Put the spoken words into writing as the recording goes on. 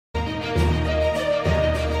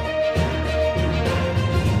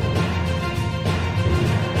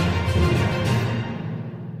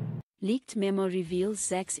Leaked memo reveals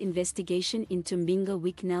Zacc's investigation into mbinga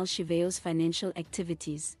Wicknell Chivayo's financial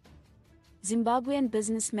activities. Zimbabwean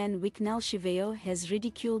businessman Wicknell Chivayo has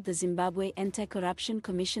ridiculed the Zimbabwe Anti-Corruption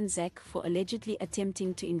Commission Zacc for allegedly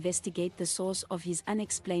attempting to investigate the source of his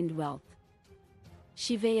unexplained wealth.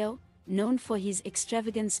 Chivayo, known for his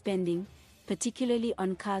extravagant spending, particularly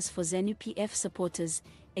on cars for Zanu PF supporters,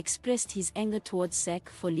 expressed his anger towards Zacc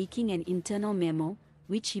for leaking an internal memo,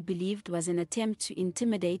 which he believed was an attempt to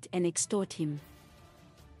intimidate and extort him.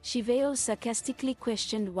 Chivayo sarcastically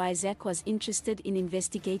questioned why Zacc was interested in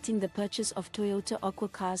investigating the purchase of Toyota Aqua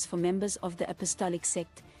cars for members of the apostolic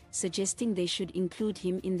sect, suggesting they should include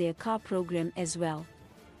him in their car program as well.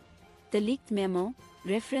 The leaked memo,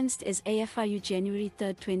 referenced as AFRU January 3,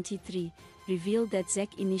 2023, revealed that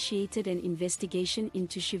Zacc initiated an investigation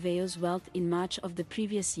into Chivayo's wealth in March of the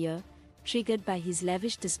previous year, triggered by his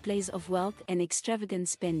lavish displays of wealth and extravagant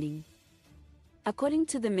spending. According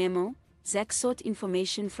to the memo, Zacc sought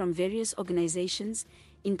information from various organizations,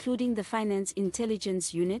 including the Finance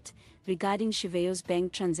Intelligence Unit, regarding Chivayo's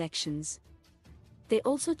bank transactions. They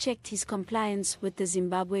also checked his compliance with the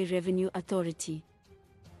Zimbabwe Revenue Authority,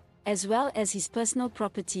 as well as his personal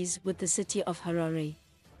properties with the city of Harare.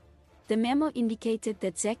 The memo indicated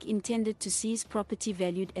that Zacc intended to seize property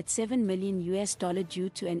valued at $7 million due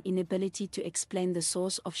to an inability to explain the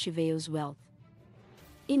source of Chivayo's wealth.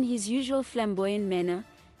 In his usual flamboyant manner,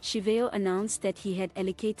 Chivayo announced that he had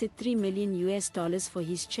allocated $3 million for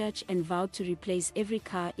his church and vowed to replace every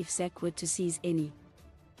car if Zacc were to seize any.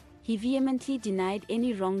 He vehemently denied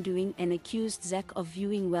any wrongdoing and accused Zacc of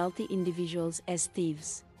viewing wealthy individuals as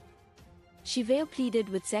thieves. Chivayo pleaded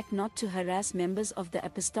with Zacc not to harass members of the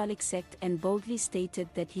apostolic sect and boldly stated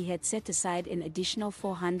that he had set aside an additional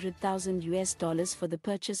 $400,000 for the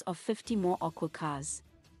purchase of 50 more Aqua cars.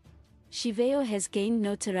 Chivayo has gained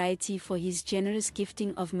notoriety for his generous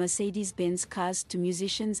gifting of Mercedes-Benz cars to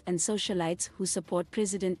musicians and socialites who support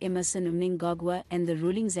President Emmerson Mnangagwa and the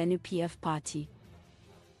ruling Zanu PF party.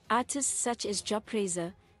 Artists such as Job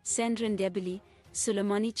Praiser, Sandra Ndebele,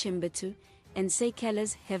 Solomoni Chimbatu, and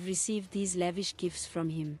Zacc have received these lavish gifts from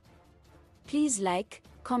him. Please like,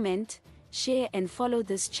 comment, share and follow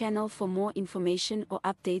this channel for more information or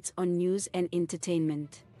updates on news and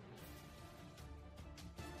entertainment.